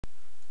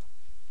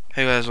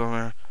Hey guys,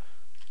 so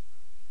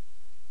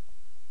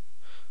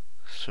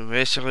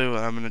basically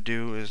what I'm gonna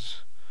do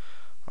is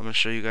I'm gonna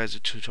show you guys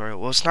a tutorial.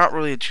 Well, it's not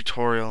really a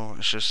tutorial.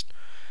 It's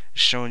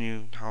showing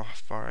you how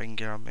far I can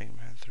get on Mega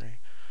Man 3. I'm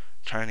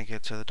trying to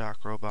get to the Doc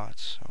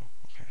Robots.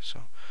 So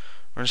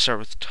we're gonna start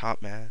with the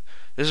top man.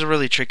 This is a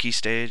really tricky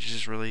stage. This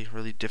is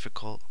really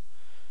difficult.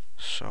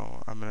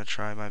 So I'm gonna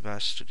try my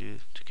best to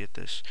get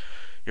this.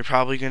 You're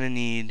probably gonna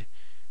need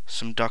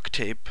some duct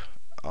tape,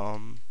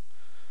 um,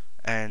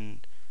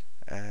 and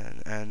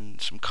and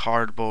some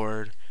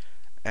cardboard.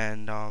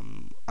 And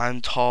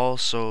I'm tall,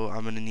 so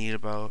I'm gonna need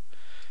about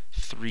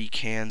 3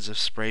 cans of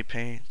spray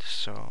paint.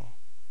 So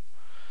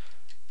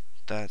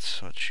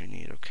that's what you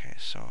need. Okay,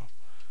 so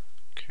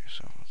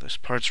this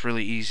part's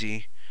really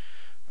easy.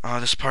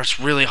 This part's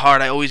really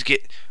hard. I always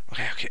get.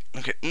 Okay.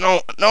 No.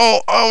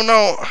 Oh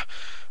no.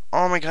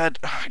 Oh my God.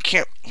 I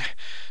can't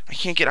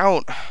get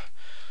out.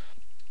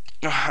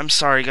 I'm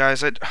sorry,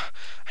 guys. I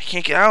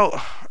can't get out.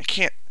 I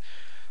can't.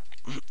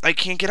 I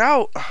can't get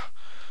out.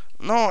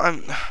 No,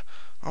 I'm.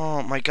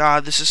 Oh my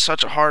God. This is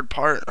such a hard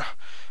part.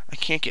 I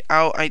can't get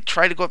out. I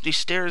try to go up these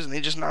stairs and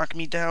they just knock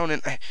me down.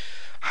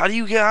 How do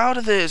you get out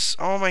of this?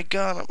 Oh my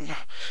God, I'm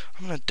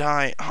gonna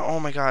die.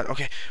 Oh my God.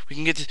 Okay, we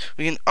can get this.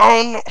 We can.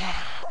 Oh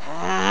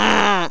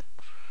no.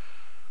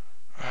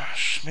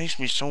 This makes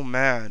me so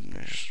mad.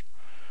 This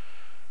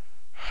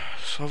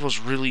level's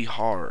really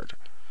hard.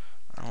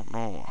 I don't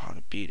know how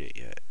to beat it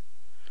yet.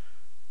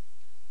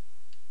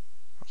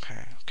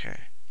 Okay.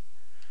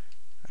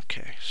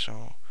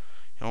 So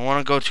you don't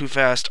want to go too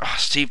fast. Oh,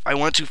 Steve, I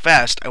went too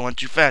fast. I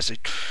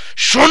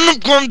shouldn't have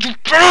gone too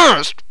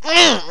fast.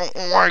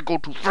 Why go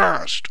too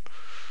fast?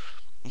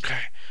 Okay.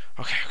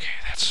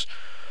 That's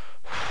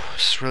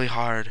this is really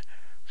hard.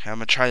 Okay, I'm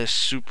gonna try this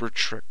super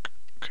trick.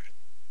 Okay.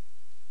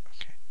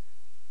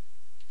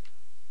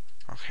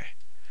 Okay.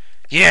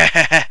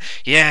 Yeah,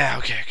 yeah.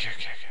 Okay. I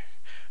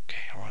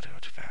don't want to go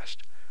too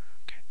fast.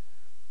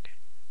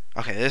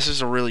 Okay. This is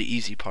a really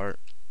easy part.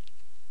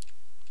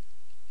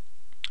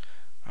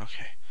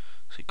 Okay.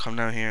 So you come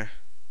down here,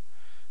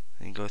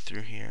 then you go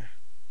through here.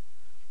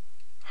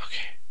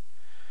 Okay.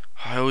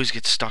 I always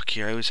get stuck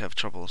here. I always have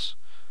troubles.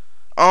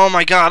 Oh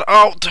my God!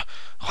 Oh,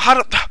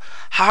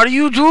 how do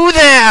you do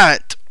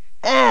that?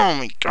 Oh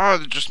my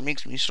God! It just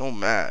makes me so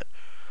mad.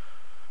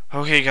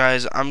 Okay,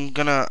 guys, I'm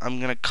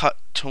gonna cut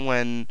to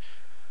when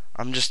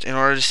I'm just in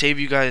order to save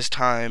you guys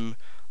time.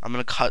 I'm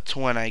gonna cut to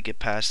when I get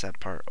past that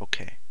part.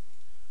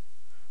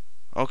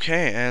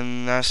 Okay,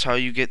 and that's how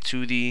you get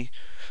to the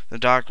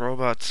Doc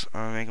Robots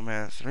on Mega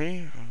Man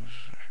 3.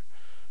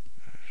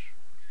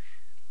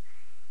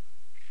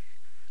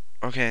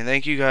 Okay,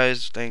 thank you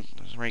guys.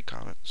 Rate,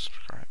 comment,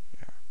 subscribe.